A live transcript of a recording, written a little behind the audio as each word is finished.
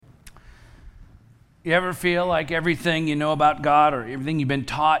You ever feel like everything you know about God or everything you've been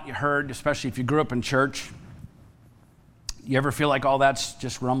taught, you heard, especially if you grew up in church, you ever feel like all that's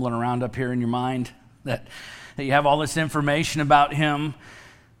just rumbling around up here in your mind? That you have all this information about him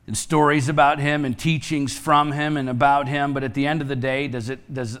and stories about him and teachings from him and about him, but at the end of the day,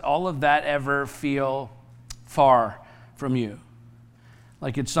 does all of that ever feel far from you?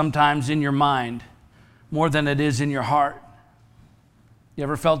 Like it's sometimes in your mind more than it is in your heart. You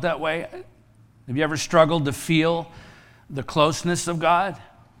ever felt that way? Have you ever struggled to feel the closeness of God,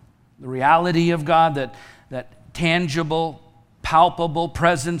 the reality of God, that tangible, palpable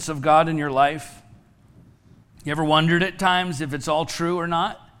presence of God in your life? You ever wondered at times if it's all true or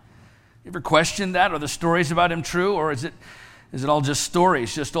not? You ever questioned that? Are the stories about him true, or is it all just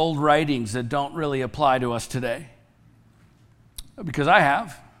stories, just old writings that don't really apply to us today? Because I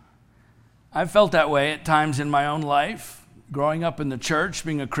have. I've felt that way at times in my own life. Growing up in the church,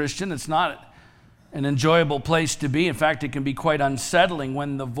 being a Christian, it's not an enjoyable place to be. In fact, it can be quite unsettling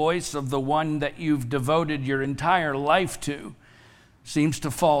when the voice of the one that you've devoted your entire life to seems to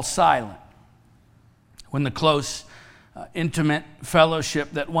fall silent. When the close, intimate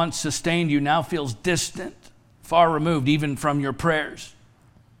fellowship that once sustained you now feels distant, far removed even from your prayers.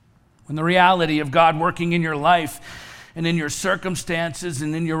 When the reality of God working in your life and in your circumstances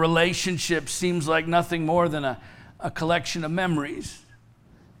and in your relationships seems like nothing more than a collection of memories,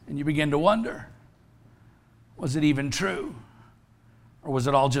 and you begin to wonder, was it even true? Or was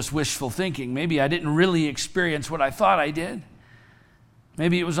it all just wishful thinking? Maybe I didn't really experience what I thought I did.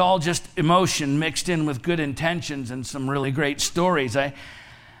 Maybe it was all just emotion mixed in with good intentions and some really great stories.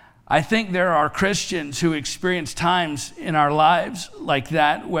 I think there are Christians who experience times in our lives like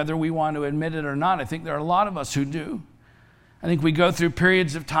that, whether we want to admit it or not. I think there are a lot of us who do. I think we go through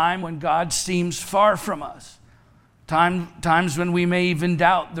periods of time when God seems far from us. Times when we may even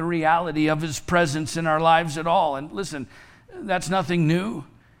doubt the reality of his presence in our lives at all. And listen, that's nothing new.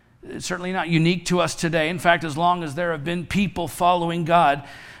 It's certainly not unique to us today. In fact, as long as there have been people following God,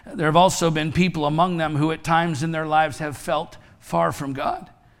 there have also been people among them who at times in their lives have felt far from God,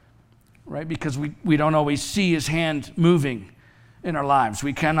 right? Because we don't always see his hand moving in our lives.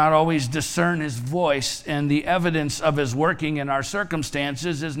 We cannot always discern his voice, and the evidence of his working in our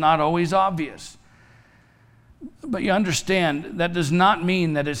circumstances is not always obvious. But you understand, that does not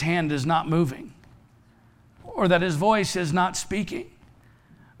mean that his hand is not moving, or that his voice is not speaking,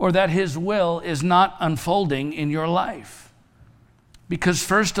 or that his will is not unfolding in your life. Because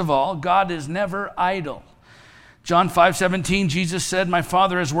first of all, God is never idle. John 5:17, Jesus said, "My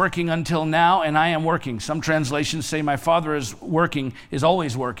Father is working until now, and I am working." Some translations say, "My Father is working, is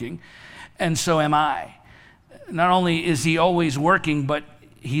always working, and so am I." Not only is he always working, but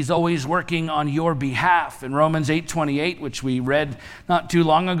he's always working on your behalf. In Romans 8:28, which we read not too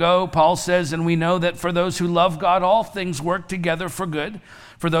long ago, Paul says, "And we know that for those who love God, all things work together for good,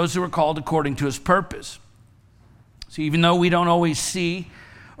 for those who are called according to his purpose." So even though we don't always see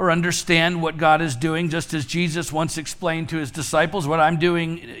or understand what God is doing, just as Jesus once explained to his disciples, "What I'm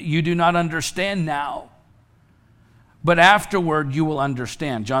doing, you do not understand now, but afterward you will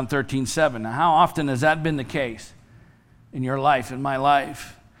understand." John 13:7. Now, how often has that been the case in your life, in my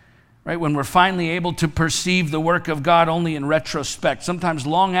life? Right? When we're finally able to perceive the work of God only in retrospect, sometimes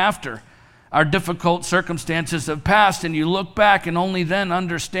long after our difficult circumstances have passed, and you look back and only then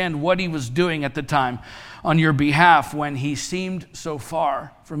understand what he was doing at the time on your behalf when he seemed so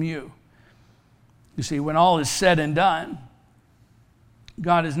far from you. You see, when all is said and done,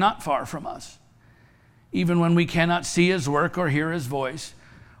 God is not far from us. Even when we cannot see his work or hear his voice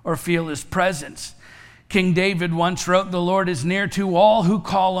or feel his presence. King David once wrote, "The Lord is near to all who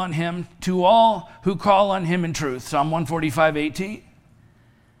call on him in truth." Psalm 145:18.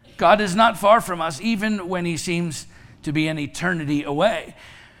 God is not far from us, even when he seems to be an eternity away,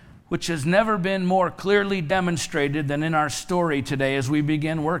 which has never been more clearly demonstrated than in our story today as we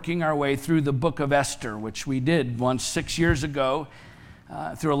begin working our way through the book of Esther, which we did once 6 years ago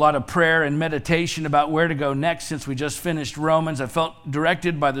through a lot of prayer and meditation about where to go next since we just finished Romans. I felt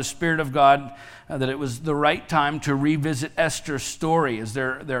directed by the Spirit of God that it was the right time to revisit Esther's story, as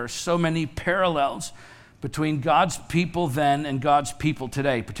there are so many parallels between God's people then and God's people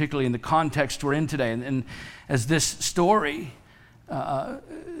today, particularly in the context we're in today. And as this story,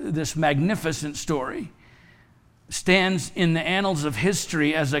 this magnificent story, stands in the annals of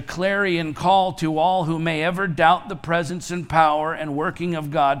history as a clarion call to all who may ever doubt the presence and power and working of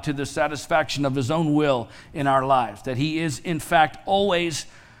God to the satisfaction of his own will in our lives, that he is in fact always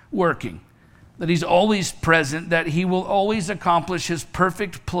working, that he's always present, that he will always accomplish his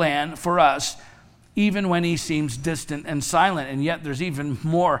perfect plan for us even when he seems distant and silent. And yet there's even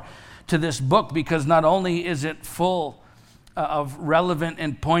more to this book, because not only is it full of relevant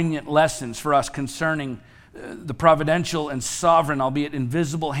and poignant lessons for us concerning the providential and sovereign, albeit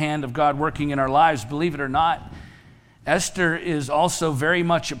invisible hand of God working in our lives, believe it or not, Esther is also very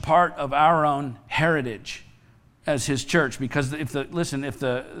much a part of our own heritage as his church. Because if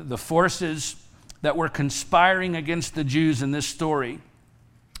the forces that were conspiring against the Jews in this story,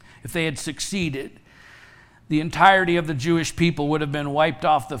 if they had succeeded, the entirety of the Jewish people would have been wiped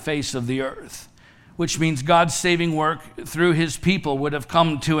off the face of the earth, which means God's saving work through his people would have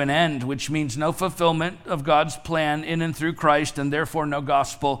come to an end, which means no fulfillment of God's plan in and through Christ, and therefore no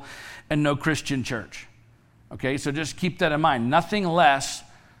gospel and no Christian church. Okay, so just keep that in mind. Nothing less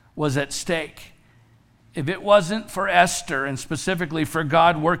was at stake. If it wasn't for Esther, and specifically for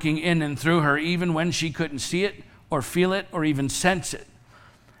God working in and through her, even when she couldn't see it or feel it or even sense it,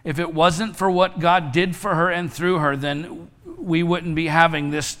 if it wasn't for what God did for her and through her, then we wouldn't be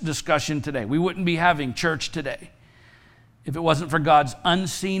having this discussion today. We wouldn't be having church today. If it wasn't for God's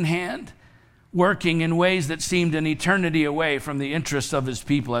unseen hand working in ways that seemed an eternity away from the interests of his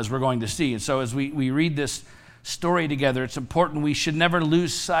people, as we're going to see. And so as we read this story together, it's important we should never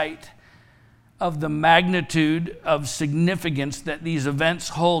lose sight of the magnitude of significance that these events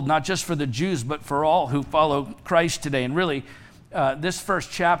hold, not just for the Jews, but for all who follow Christ today. And really, this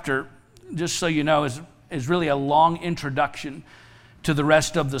first chapter, just so you know, is really a long introduction to the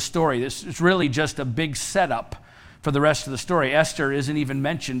rest of the story. This is really just a big setup for the rest of the story. Esther isn't even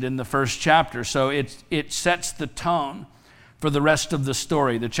mentioned in the first chapter, so it sets the tone for the rest of the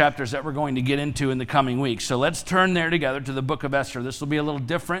story, the chapters that we're going to get into in the coming weeks. So let's turn there together to the book of Esther. This will be a little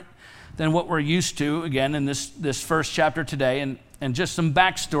different than what we're used to, again, in this first chapter today, and just some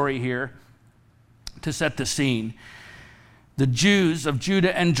backstory here to set the scene. The Jews of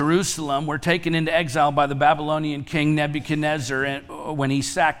Judah and Jerusalem were taken into exile by the Babylonian king Nebuchadnezzar when he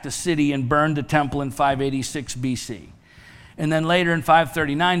sacked the city and burned the temple in 586 BC. And then later in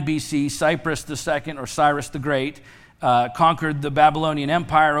 539 BC, Cyrus II, or Cyrus the Great, conquered the Babylonian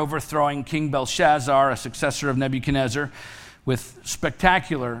Empire, overthrowing King Belshazzar, a successor of Nebuchadnezzar, with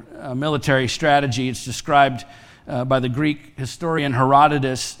spectacular military strategy. It's described by the Greek historian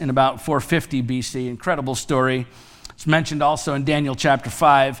Herodotus in about 450 BC. Incredible story. It's mentioned also in Daniel chapter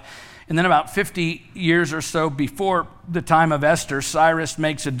 5. And then about 50 years or so before the time of Esther, Cyrus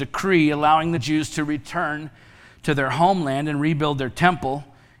makes a decree allowing the Jews to return to their homeland and rebuild their temple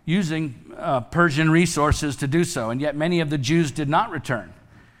using Persian resources to do so. And yet many of the Jews did not return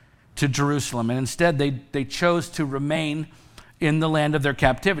to Jerusalem, and instead they chose to remain in the land of their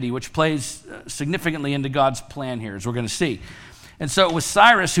captivity, which plays significantly into God's plan here, as we're going to see. And so it was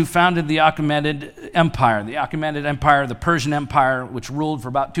Cyrus who founded the Achaemenid Empire. The Achaemenid Empire, the Persian Empire, which ruled for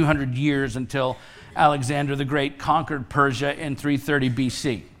about 200 years until Alexander the Great conquered Persia in 330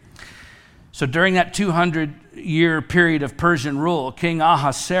 BC. So during that 200-year period of Persian rule, King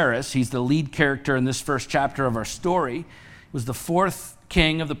Ahasuerus, he's the lead character in this first chapter of our story, was the fourth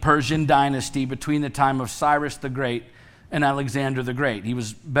king of the Persian dynasty between the time of Cyrus the Great and Alexander the Great. He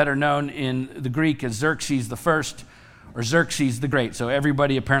was better known in the Greek as Xerxes the First or Xerxes the Great. So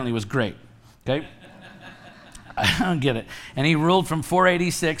everybody apparently was great, okay? I don't get it. And he ruled from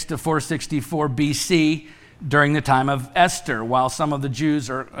 486 to 464 BC during the time of Esther, while some of the Jews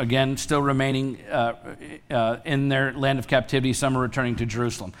are, again, still remaining in their land of captivity. Some are returning to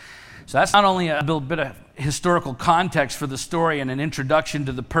Jerusalem. So that's not only a little bit of historical context for the story and an introduction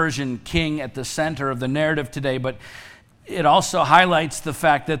to the Persian king at the center of the narrative today, but it also highlights the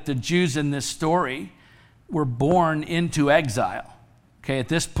fact that the Jews in this story were born into exile. Okay, at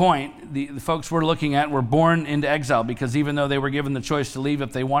this point, the folks we're looking at were born into exile because even though they were given the choice to leave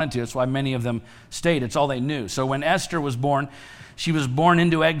if they wanted to, that's why many of them stayed. It's all they knew. So when Esther was born, she was born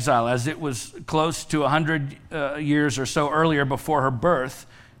into exile, as it was close to 100 years or so earlier before her birth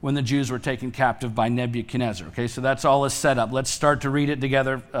when the Jews were taken captive by Nebuchadnezzar. Okay, so that's all is set up. Let's start to read it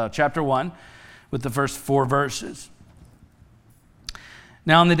together, chapter 1, with the first 4 verses.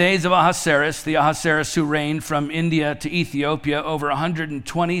 Now in the days of Ahasuerus, the Ahasuerus who reigned from India to Ethiopia over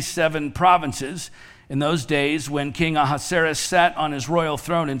 127 provinces, in those days when King Ahasuerus sat on his royal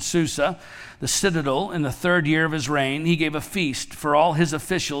throne in Susa, the citadel, in the 3rd year of his reign, he gave a feast for all his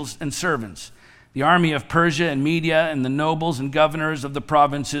officials and servants. The army of Persia and Media and the nobles and governors of the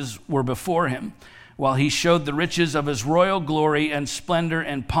provinces were before him, while he showed the riches of his royal glory and splendor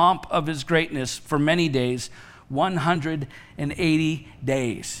and pomp of his greatness for many days, 180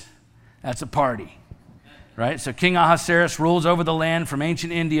 days. That's a party, right? So King Ahasuerus rules over the land from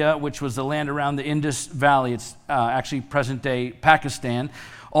ancient India, which was the land around the Indus Valley. It's actually present-day Pakistan,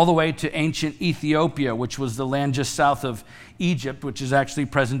 all the way to ancient Ethiopia, which was the land just south of Egypt, which is actually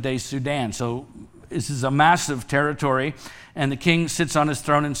present-day Sudan. So this is a massive territory, and the king sits on his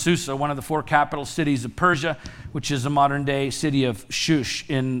throne in Susa, one of the 4 capital cities of Persia, which is a modern-day city of Shush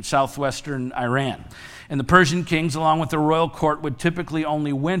in southwestern Iran. And the Persian kings, along with the royal court, would typically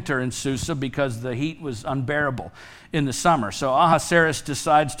only winter in Susa because the heat was unbearable in the summer. So Ahasuerus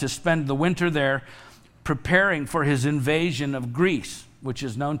decides to spend the winter there preparing for his invasion of Greece, which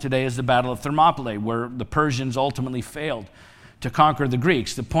is known today as the Battle of Thermopylae, where the Persians ultimately failed to conquer the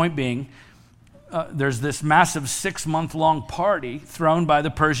Greeks. The point being, there's this massive 6-month-long party thrown by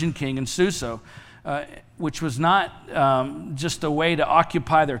the Persian king in Susa, which was not just a way to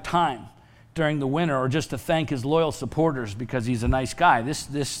occupy their time during the winter or just to thank his loyal supporters because he's a nice guy.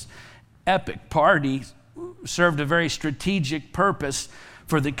 This epic party served a very strategic purpose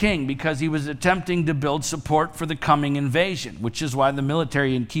for the king because he was attempting to build support for the coming invasion, which is why the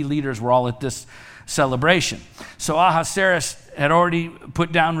military and key leaders were all at this celebration. So Ahasuerus had already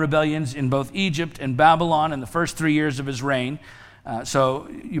put down rebellions in both Egypt and Babylon in the first 3 years of his reign. So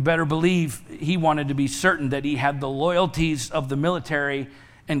you better believe he wanted to be certain that he had the loyalties of the military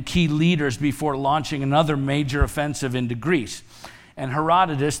and key leaders before launching another major offensive into Greece. And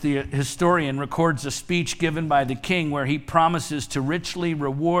Herodotus, the historian, records a speech given by the king where he promises to richly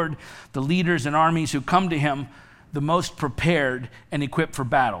reward the leaders and armies who come to him the most prepared and equipped for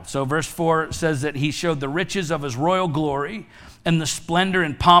battle. So verse 4 says that he showed the riches of his royal glory and the splendor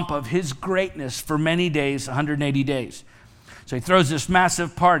and pomp of his greatness for many days, 180 days. So he throws this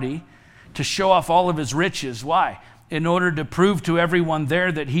massive party to show off all of his riches. Why? In order to prove to everyone there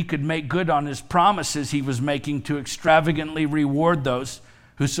that he could make good on his promises he was making to extravagantly reward those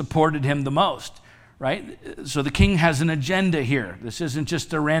who supported him the most, right? So the king has an agenda here. This isn't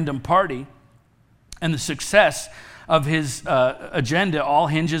just a random party. And the success of his agenda all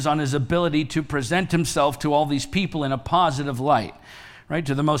hinges on his ability to present himself to all these people in a positive light, right?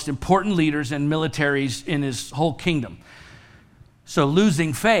 To the most important leaders and militaries in his whole kingdom. So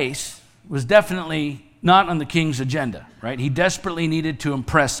losing face was definitely not on the king's agenda, right? He desperately needed to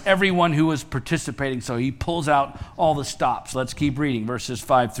impress everyone who was participating, so he pulls out all the stops. Let's keep reading, verses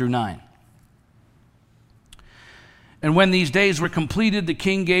 5 through 9. And when these days were completed, the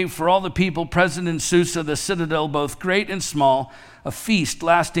king gave for all the people present in Susa, the citadel, both great and small, a feast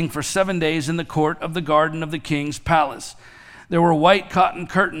lasting for 7 days in the court of the garden of the king's palace. There were white cotton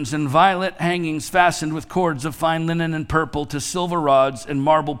curtains and violet hangings fastened with cords of fine linen and purple to silver rods and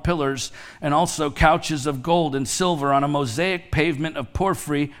marble pillars, and also couches of gold and silver on a mosaic pavement of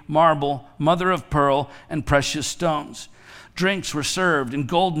porphyry, marble, mother of pearl, and precious stones. Drinks were served in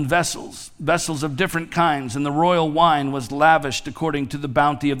golden vessels, vessels of different kinds, and the royal wine was lavished according to the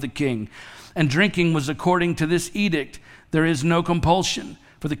bounty of the king. And drinking was according to this edict. There is no compulsion,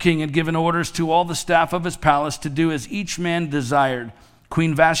 for the king had given orders to all the staff of his palace to do as each man desired.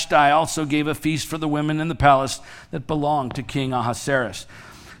 Queen Vashti also gave a feast for the women in the palace that belonged to King Ahasuerus.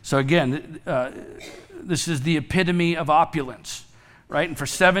 So again, this is the epitome of opulence. Right? And for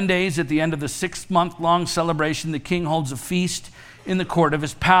 7 days at the end of the 6-month-long celebration, the king holds a feast in the court of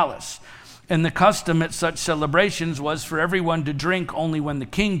his palace. And the custom at such celebrations was for everyone to drink only when the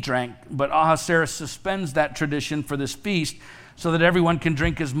king drank. But Ahasuerus suspends that tradition for this feast so that everyone can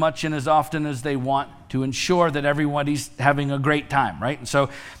drink as much and as often as they want to ensure that everybody's having a great time, right? And so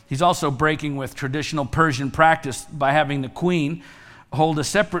he's also breaking with traditional Persian practice by having the queen hold a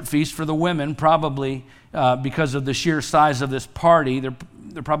separate feast for the women, probably because of the sheer size of this party.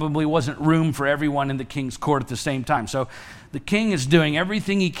 There probably wasn't room for everyone in the king's court at the same time. So the king is doing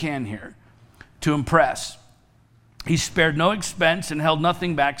everything he can here to impress. He spared no expense and held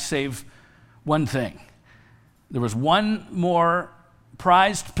nothing back save one thing. There was one more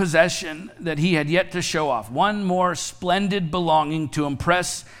prized possession that he had yet to show off, one more splendid belonging to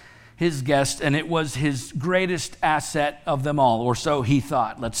impress his guest, and it was his greatest asset of them all, or so he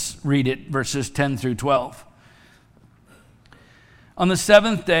thought. Let's read it, verses 10 through 12. On the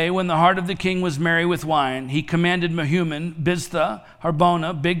 7th day, when the heart of the king was merry with wine, he commanded Mehuman, Biztha,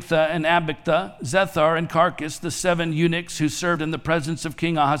 Harbona, Bigtha, and Abictha, Zethar, and Carcas, the 7 eunuchs who served in the presence of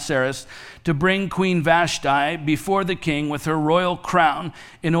King Ahasuerus, to bring Queen Vashti before the king with her royal crown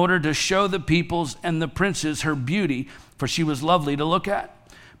in order to show the peoples and the princes her beauty, for she was lovely to look at.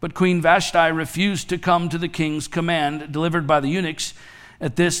 But Queen Vashti refused to come to the king's command delivered by the eunuchs.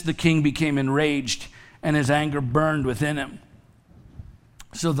 At this, the king became enraged, and his anger burned within him.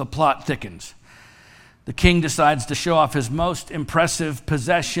 So the plot thickens. The king decides to show off his most impressive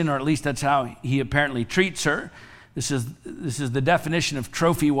possession, or at least that's how he apparently treats her. This is the definition of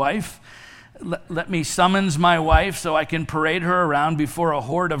trophy wife. let me summons my wife so I can parade her around before a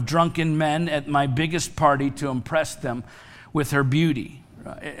horde of drunken men at my biggest party to impress them with her beauty.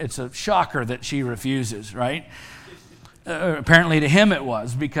 It's a shocker that she refuses, right? Apparently to him it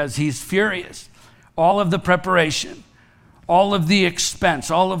was, because he's furious. All of the preparation, all of the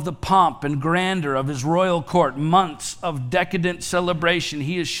expense, all of the pomp and grandeur of his royal court, months of decadent celebration.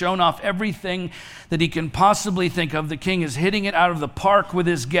 He has shown off everything that he can possibly think of. The king is hitting it out of the park with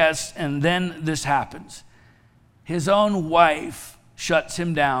his guests, and then this happens. His own wife shuts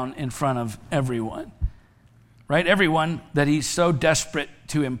him down in front of everyone, right? Everyone that he's so desperate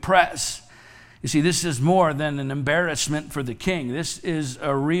to impress. You see, this is more than an embarrassment for the king. This is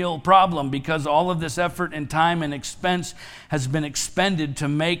a real problem, because all of this effort and time and expense has been expended to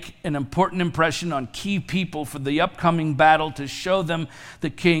make an important impression on key people for the upcoming battle, to show them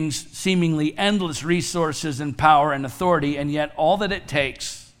the king's seemingly endless resources and power and authority. And yet all that it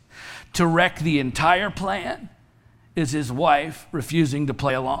takes to wreck the entire plan is his wife refusing to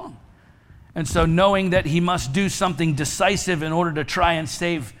play along. And so, knowing that he must do something decisive in order to try and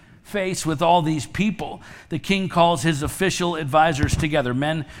save face with all these people, the king calls his official advisors together,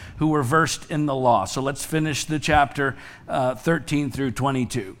 men who were versed in the law. So let's finish the chapter 13 through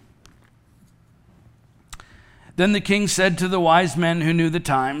 22. Then the king said to the wise men who knew the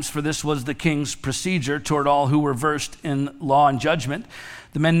times, for this was the king's procedure toward all who were versed in law and judgment.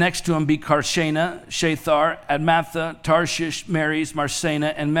 The men next to him be Karshena, Shethar, Admatha, Tarshish, Meres,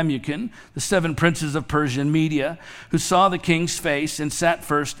 Marsena, and Memucan, the 7 princes of Persia and Media, who saw the king's face and sat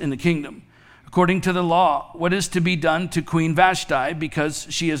first in the kingdom. According to the law, what is to be done to Queen Vashti, because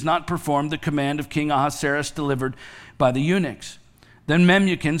she has not performed the command of King Ahasuerus delivered by the eunuchs? Then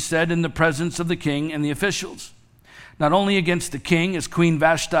Memucan said in the presence of the king and the officials, not only against the king has Queen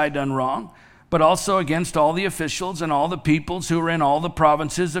Vashti done wrong, but also against all the officials and all the peoples who are in all the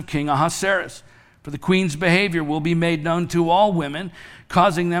provinces of King Ahasuerus. For the queen's behavior will be made known to all women,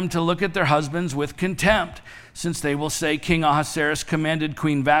 causing them to look at their husbands with contempt, since they will say, King Ahasuerus commanded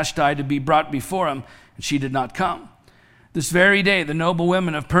Queen Vashti to be brought before him, and she did not come. This very day, the noble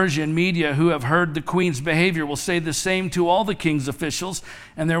women of Persia and Media who have heard the queen's behavior will say the same to all the king's officials,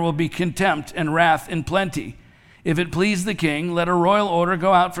 and there will be contempt and wrath in plenty. If it please the king, let a royal order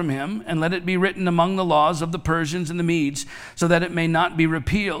go out from him, and let it be written among the laws of the Persians and the Medes, so that it may not be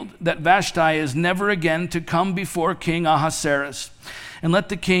repealed, that Vashti is never again to come before King Ahasuerus. And let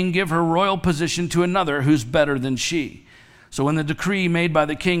the king give her royal position to another who's better than she. So when the decree made by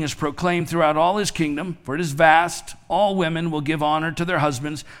the king is proclaimed throughout all his kingdom, for it is vast, all women will give honor to their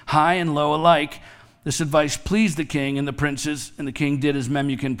husbands, high and low alike. This advice pleased the king and the princes, and the king did as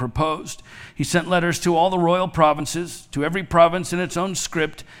Memucan proposed. He sent letters to all the royal provinces, to every province in its own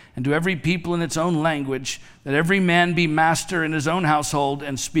script, and to every people in its own language, that every man be master in his own household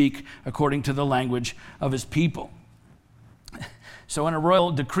and speak according to the language of his people. So when a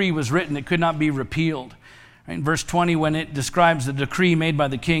royal decree was written, it could not be repealed. In verse 20, when it describes the decree made by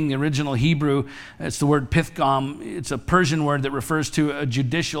the king, the original Hebrew, it's the word pithgam. It's a Persian word that refers to a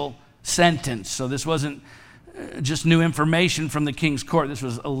judicial sentence. So this wasn't just new information from the king's court. This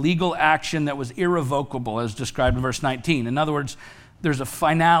was a legal action that was irrevocable, as described in verse 19. In other words, there's a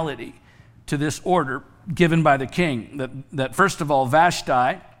finality to this order given by the king, that first of all,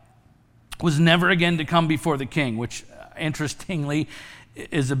 Vashti was never again to come before the king, which interestingly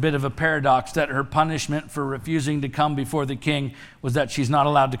is a bit of a paradox, that her punishment for refusing to come before the king was that she's not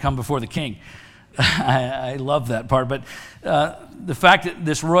allowed to come before the king. I love that part, but the fact that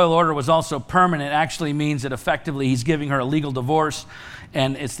this royal order was also permanent actually means that effectively he's giving her a legal divorce,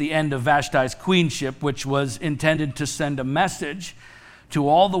 and it's the end of Vashti's queenship, which was intended to send a message to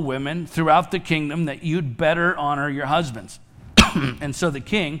all the women throughout the kingdom that you'd better honor your husbands. And so the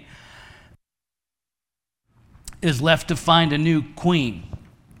king is left to find a new queen.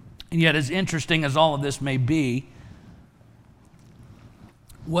 And yet, as interesting as all of this may be,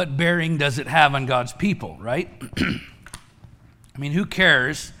 what bearing does it have on God's people, right? I mean, who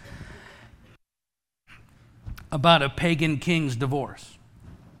cares about a pagan king's divorce?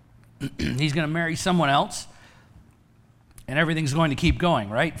 He's going to marry someone else, and everything's going to keep going,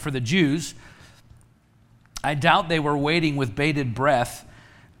 right? For the Jews, I doubt they were waiting with bated breath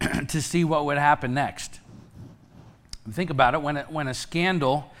to see what would happen next. Think about it, when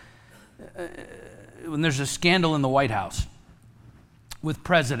there's a scandal in the White House with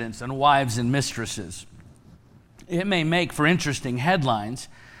presidents and wives and mistresses, it may make for interesting headlines,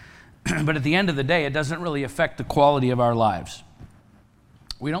 but at the end of the day, it doesn't really affect the quality of our lives.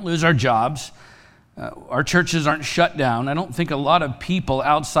 We don't lose our jobs. Our churches aren't shut down. I don't think a lot of people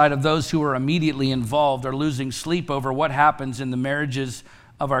outside of those who are immediately involved are losing sleep over what happens in the marriages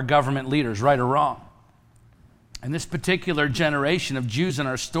of our government leaders, right or wrong. And this particular generation of Jews in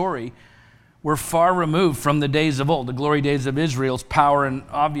our story were far removed from the days of old, the glory days of Israel's power and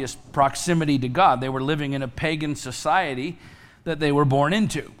obvious proximity to God. They were living in a pagan society that they were born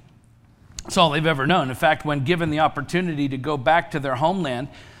into. That's all they've ever known. In fact, when given the opportunity to go back to their homeland,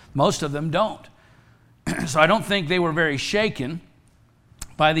 most of them don't. So I don't think they were very shaken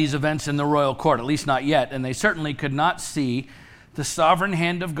by these events in the royal court, at least not yet. And they certainly could not see the sovereign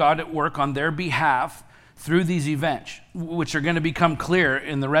hand of God at work on their behalf through these events, which are going to become clear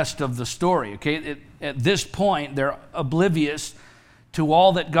in the rest of the story. Okay, at this point, they're oblivious to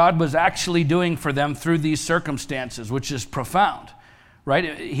all that God was actually doing for them through these circumstances, which is profound,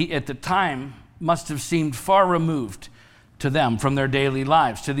 right? He, at the time, must have seemed far removed to them from their daily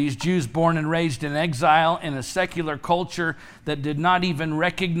lives. To these Jews born and raised in exile in a secular culture that did not even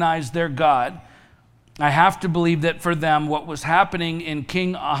recognize their God, I have to believe that for them, what was happening in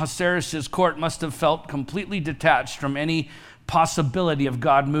King Ahasuerus' court must have felt completely detached from any possibility of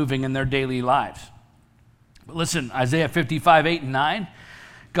God moving in their daily lives. But listen, Isaiah 55, 8 and 9,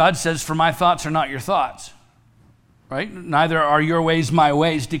 God says, "For my thoughts are not your thoughts," right? "Neither are your ways my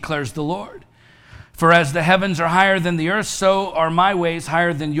ways, declares the Lord. For as the heavens are higher than the earth, so are my ways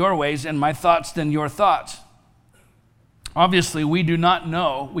higher than your ways, and my thoughts than your thoughts." Obviously, we do not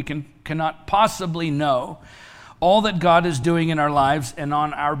know, we cannot possibly know all that God is doing in our lives and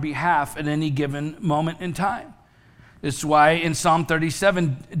on our behalf at any given moment in time. It's why in Psalm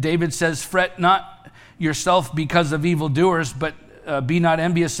 37, David says, "Fret not yourself because of evildoers, but be not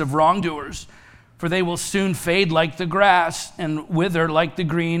envious of wrongdoers, for they will soon fade like the grass and wither like the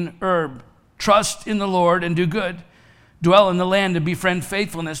green herb. Trust in the Lord and do good. Dwell in the land and befriend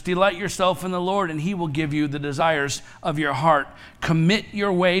faithfulness. Delight yourself in the Lord, and he will give you the desires of your heart." Commit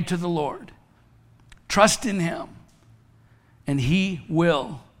your way to the Lord. Trust in him, and he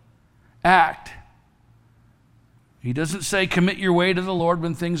will act. He doesn't say commit your way to the Lord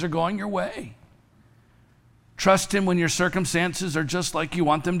when things are going your way. Trust him when your circumstances are just like you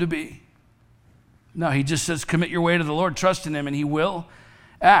want them to be. No, he just says commit your way to the Lord, trust in him, and he will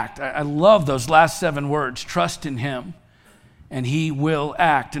act. I love those last 7 words, trust in him, and he will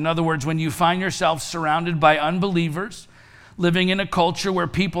act. In other words, when you find yourself surrounded by unbelievers, living in a culture where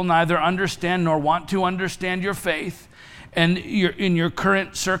people neither understand nor want to understand your faith, and in your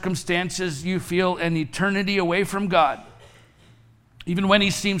current circumstances, you feel an eternity away from God, even when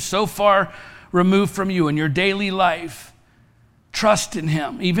he seems so far removed from you in your daily life, trust in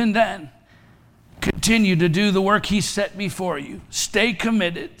him. Even then, continue to do the work he set before you. Stay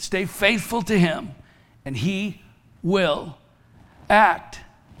committed, stay faithful to him, and he will act.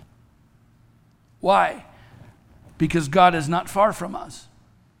 Why? Because God is not far from us.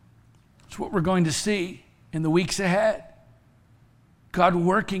 It's what we're going to see in the weeks ahead. God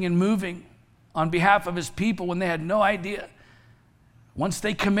working and moving on behalf of his people when they had no idea. Once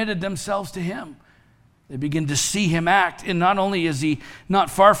they committed themselves to him, they begin to see him act. And not only is he not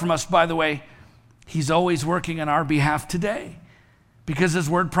far from us, by the way, he's always working on our behalf today. Because his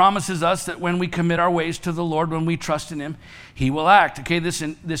word promises us that when we commit our ways to the Lord, when we trust in him, he will act. Okay,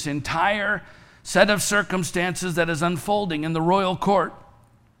 this entire set of circumstances that is unfolding in the royal court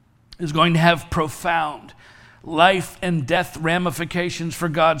is going to have profound life and death ramifications for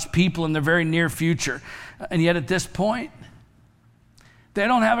God's people in the very near future. And yet at this point, they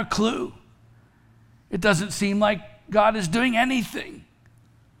don't have a clue. It doesn't seem like God is doing anything.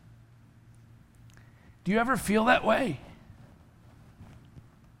 Do you ever feel that way?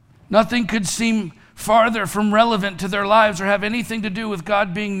 Nothing could seem farther from relevant to their lives or have anything to do with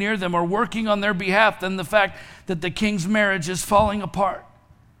God being near them or working on their behalf than the fact that the king's marriage is falling apart.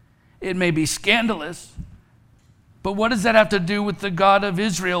 It may be scandalous, but what does that have to do with the God of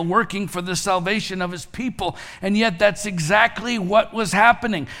Israel working for the salvation of his people? And yet that's exactly what was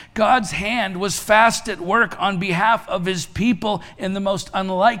happening. God's hand was fast at work on behalf of his people in the most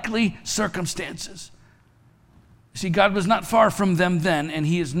unlikely circumstances. See, God was not far from them then, and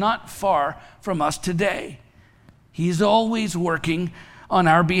he is not far from us today. He's always working on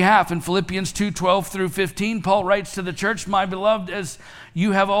our behalf. In Philippians 2:12 through 15, Paul writes to the church, "My beloved, as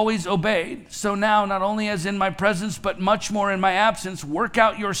you have always obeyed, so now, not only as in my presence, but much more in my absence, work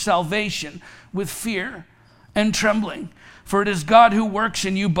out your salvation with fear and trembling. For it is God who works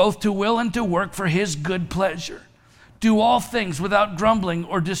in you both to will and to work for his good pleasure. Do all things without grumbling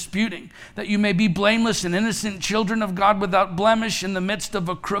or disputing, that you may be blameless and innocent children of God without blemish in the midst of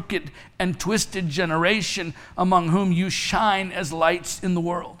a crooked and twisted generation, among whom you shine as lights in the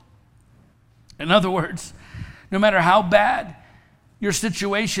world." In other words, no matter how bad your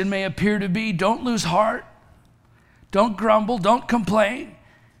situation may appear to be, don't lose heart. Don't grumble, don't complain.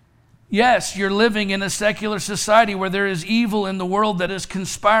 Yes, you're living in a secular society where there is evil in the world that is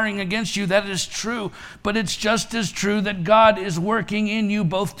conspiring against you. That is true. But it's just as true that God is working in you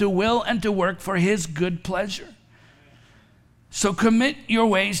both to will and to work for his good pleasure. So commit your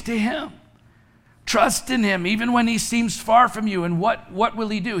ways to him. Trust in him, even when he seems far from you. And what will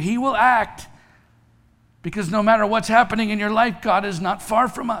he do? He will act. Because no matter what's happening in your life, God is not far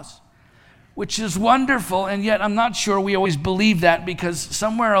from us, which is wonderful. And yet I'm not sure we always believe that, because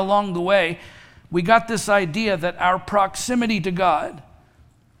somewhere along the way, we got this idea that our proximity to God,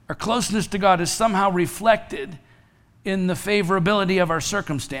 our closeness to God, is somehow reflected in the favorability of our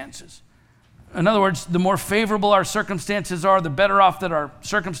circumstances. In other words, the more favorable our circumstances are, the better off that our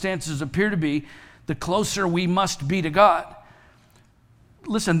circumstances appear to be, the closer we must be to God.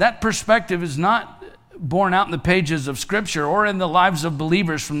 Listen, that perspective is not borne out in the pages of Scripture or in the lives of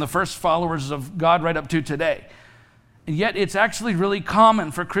believers from the first followers of God right up to today. And yet it's actually really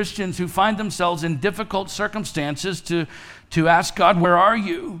common for Christians who find themselves in difficult circumstances to ask God, where are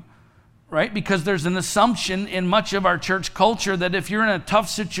you? Right? Because there's an assumption in much of our church culture that if you're in a tough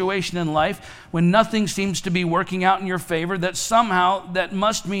situation in life, when nothing seems to be working out in your favor, that somehow that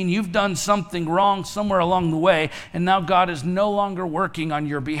must mean you've done something wrong somewhere along the way, and now God is no longer working on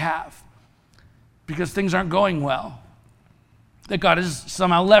your behalf because things aren't going well. That God has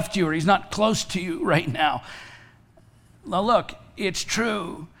somehow left you, or he's not close to you right now. Now look, it's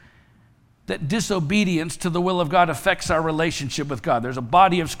true that disobedience to the will of God affects our relationship with God. There's a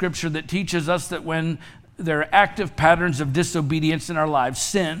body of Scripture that teaches us that when there are active patterns of disobedience in our lives,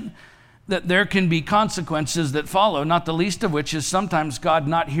 sin, that there can be consequences that follow, not the least of which is sometimes God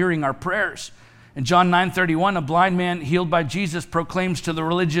not hearing our prayers. In John 9:31, a blind man healed by Jesus proclaims to the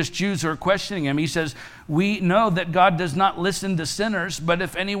religious Jews who are questioning him, he says, "We know that God does not listen to sinners, but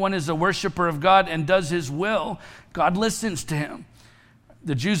if anyone is a worshiper of God and does his will, God listens to him."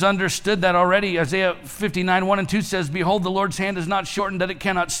 The Jews understood that already. Isaiah 59:1-2 says, "Behold, the Lord's hand is not shortened that it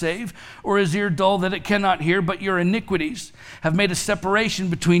cannot save, or his ear dull that it cannot hear, but your iniquities have made a separation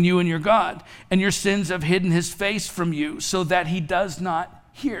between you and your God, and your sins have hidden his face from you so that he does not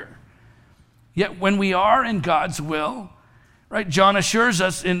hear." Yet when we are in God's will, right, John assures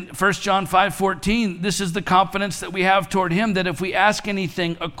us in 1 John 5:14, this is the confidence that we have toward him, that if we ask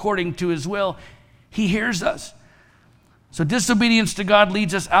anything according to his will, he hears us. So disobedience to God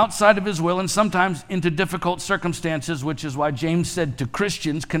leads us outside of his will and sometimes into difficult circumstances, which is why James said to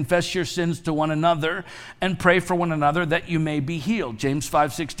Christians, confess your sins to one another and pray for one another that you may be healed. James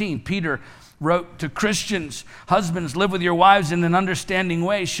 5:16. Peter wrote to Christians, husbands, live with your wives in an understanding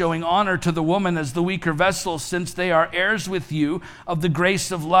way, showing honor to the woman as the weaker vessel, since they are heirs with you of the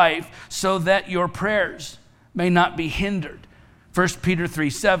grace of life, so that your prayers may not be hindered. 1 Peter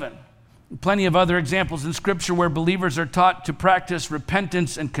 3:7. Plenty of other examples in Scripture where believers are taught to practice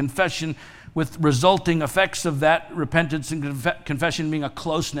repentance and confession, with resulting effects of that repentance and confession being a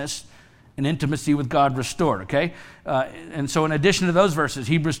closeness and intimacy with God restored, okay? And so in addition to those verses,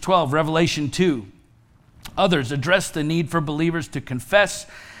 Hebrews 12, Revelation 2, others address the need for believers to confess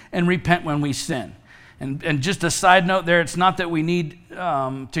and repent when we sin. And just a side note there, it's not that we need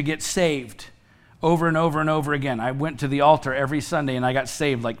to get saved over and over and over again. I went to the altar every Sunday and I got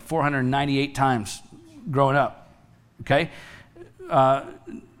saved like 498 times growing up, okay?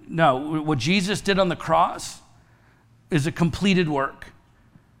 No, what Jesus did on the cross is a completed work.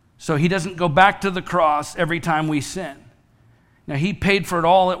 So he doesn't go back to the cross every time we sin. Now, he paid for it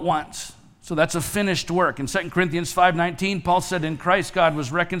all at once. So that's a finished work. In 2 Corinthians 5:19, Paul said, in Christ, God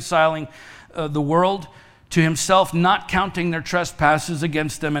was reconciling the world to himself, not counting their trespasses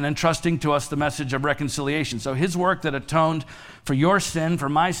against them and entrusting to us the message of reconciliation. So his work that atoned for your sin, for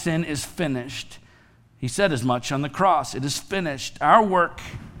my sin, is finished. He said as much on the cross. It is finished. Our work,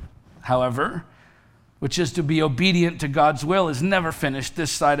 however, which is to be obedient to God's will, is never finished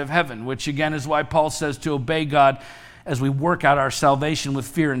this side of heaven, which again is why Paul says to obey God as we work out our salvation with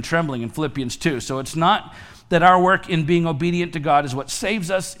fear and trembling in Philippians 2. So it's not that our work in being obedient to God is what saves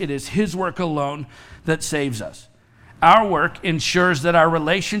us. It is his work alone that saves us. Our work ensures that our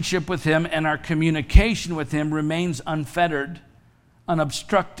relationship with him and our communication with him remains unfettered,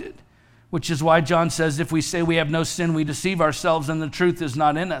 unobstructed, which is why John says, if we say we have no sin, we deceive ourselves and the truth is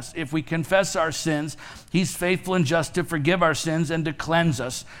not in us. If we confess our sins, he's faithful and just to forgive our sins and to cleanse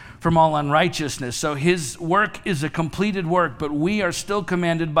us from all unrighteousness. So his work is a completed work, but we are still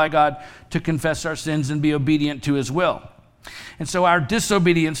commanded by God to confess our sins and be obedient to his will. And so our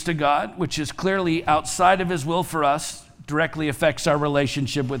disobedience to God, which is clearly outside of his will for us, directly affects our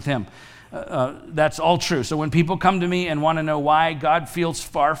relationship with him. That's all true. So when people come to me and want to know why God feels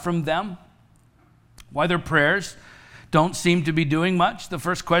far from them, why their prayers don't seem to be doing much, the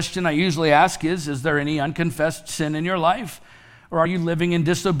first question I usually ask is there any unconfessed sin in your life? Or are you living in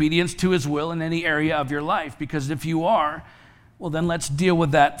disobedience to his will in any area of your life? Because if you are, well, then let's deal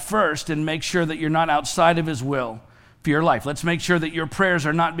with that first and make sure that you're not outside of his will for your life. Let's make sure that your prayers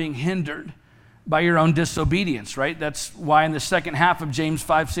are not being hindered by your own disobedience, right? That's why in the second half of James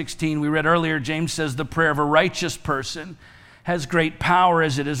 5:16, we read earlier, James says the prayer of a righteous person has great power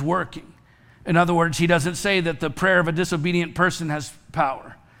as it is working. In other words, he doesn't say that the prayer of a disobedient person has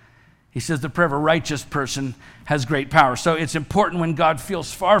power. He says the prayer of a righteous person has great power. So it's important when God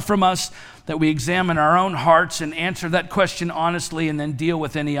feels far from us that we examine our own hearts and answer that question honestly and then deal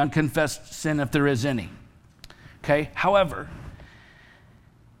with any unconfessed sin if there is any. Okay? However,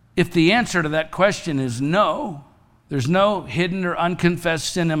 if the answer to that question is no, there's no hidden or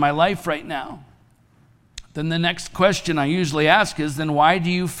unconfessed sin in my life right now, then the next question I usually ask is, then why do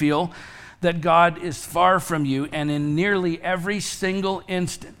you feel that God is far from you? And in nearly every single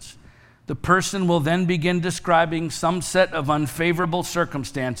instance, the person will then begin describing some set of unfavorable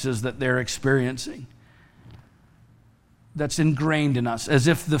circumstances that they're experiencing. That's ingrained in us, as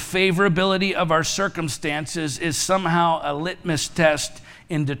if the favorability of our circumstances is somehow a litmus test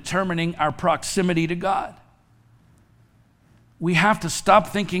in determining our proximity to God. We have to stop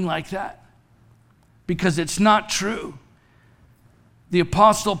thinking like that because it's not true. The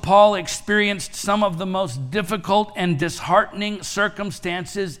Apostle Paul experienced some of the most difficult and disheartening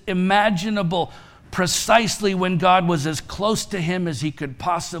circumstances imaginable precisely when God was as close to him as he could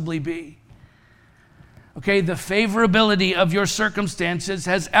possibly be. Okay, the favorability of your circumstances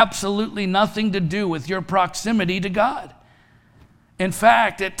has absolutely nothing to do with your proximity to God. In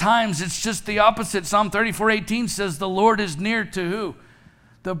fact, at times it's just the opposite. Psalm 34:18 says the Lord is near to who?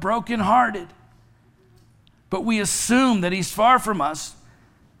 The brokenhearted. But we assume that he's far from us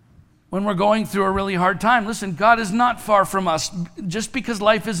when we're going through a really hard time. Listen, God is not far from us just because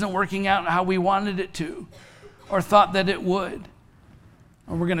life isn't working out how we wanted it to or thought that it would.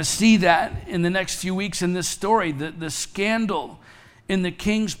 And we're going to see that in the next few weeks in this story. The scandal in the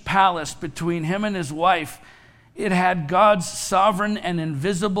king's palace between him and his wife, it had God's sovereign and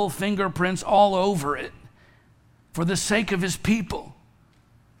invisible fingerprints all over it for the sake of his people.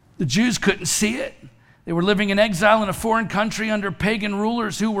 The Jews couldn't see it. They were living in exile in a foreign country under pagan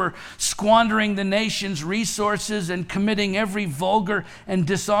rulers who were squandering the nation's resources and committing every vulgar and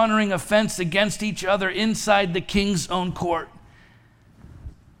dishonoring offense against each other inside the king's own court.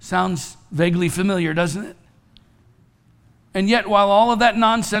 Sounds vaguely familiar, doesn't it? And yet, while all of that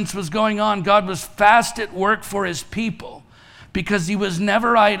nonsense was going on, God was fast at work for his people because he was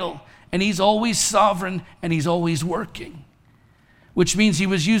never idle and he's always sovereign and he's always working. Which means he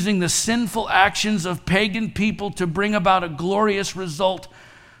was using the sinful actions of pagan people to bring about a glorious result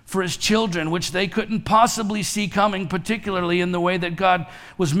for his children, which they couldn't possibly see coming, particularly in the way that God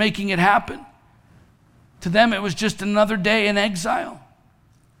was making it happen. To them, it was just another day in exile.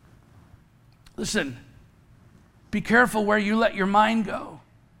 Listen, be careful where you let your mind go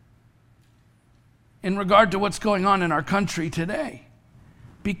in regard to what's going on in our country today.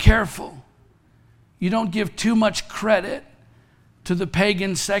 Be careful. You don't give too much credit to the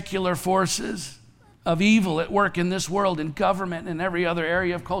pagan secular forces of evil at work in this world, in government and every other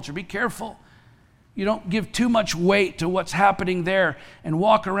area of culture. Be careful. You don't give too much weight to what's happening there and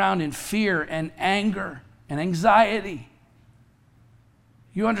walk around in fear and anger and anxiety.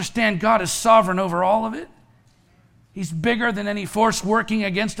 You understand God is sovereign over all of it. He's bigger than any force working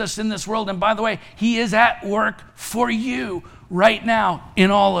against us in this world. And by the way, he is at work for you right now in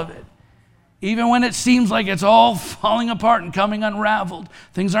all of it. Even when it seems like it's all falling apart and coming unraveled,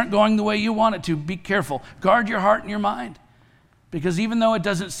 things aren't going the way you want it to, be careful. Guard your heart and your mind. Because even though it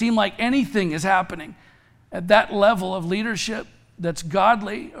doesn't seem like anything is happening at that level of leadership that's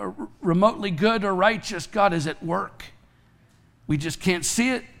godly or remotely good or righteous, God is at work. We just can't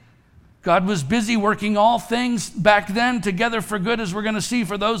see it. God was busy working all things back then together for good, as we're going to see,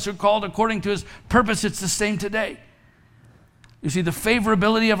 for those who are called according to his purpose. It's the same today. You see, the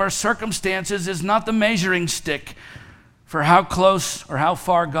favorability of our circumstances is not the measuring stick for how close or how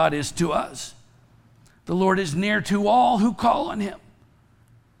far God is to us. The Lord is near to all who call on him,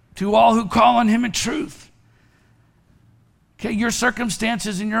 to all who call on him in truth. Okay, your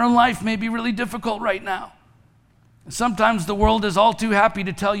circumstances in your own life may be really difficult right now. Sometimes the world is all too happy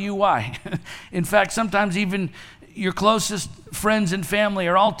to tell you why. In fact, sometimes even your closest friends and family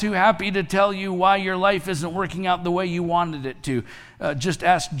are all too happy to tell you why your life isn't working out the way you wanted it to. Just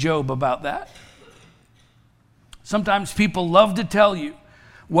ask Job about that. Sometimes people love to tell you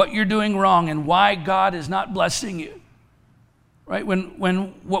what you're doing wrong and why God is not blessing you. Right?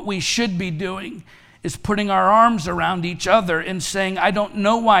 When what we should be doing is putting our arms around each other and saying, I don't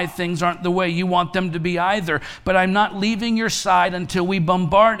know why things aren't the way you want them to be either, but I'm not leaving your side until we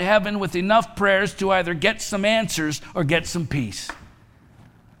bombard heaven with enough prayers to either get some answers or get some peace.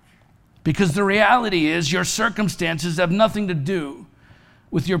 Because the reality is your circumstances have nothing to do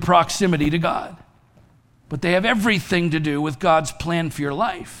with your proximity to God, but they have everything to do with God's plan for your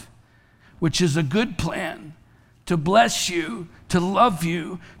life, which is a good plan to bless you, to love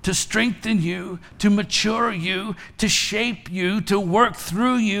you, to strengthen you, to mature you, to shape you, to work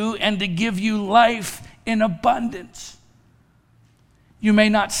through you, and to give you life in abundance. You may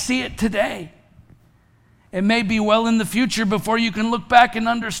not see it today. It may be well in the future before you can look back and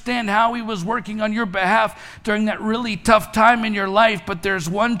understand how he was working on your behalf during that really tough time in your life. But there's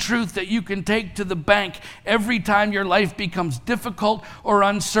one truth that you can take to the bank every time your life becomes difficult or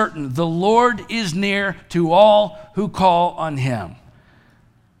uncertain. The Lord is near to all who call on him.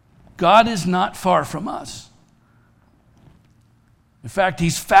 God is not far from us. In fact,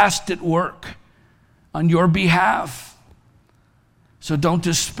 he's fast at work on your behalf. So don't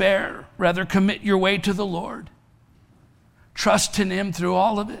despair. Rather, commit your way to the Lord. Trust in him through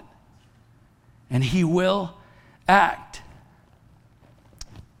all of it. And he will act.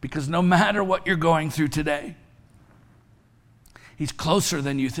 Because no matter what you're going through today, he's closer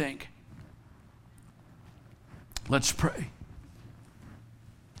than you think. Let's pray.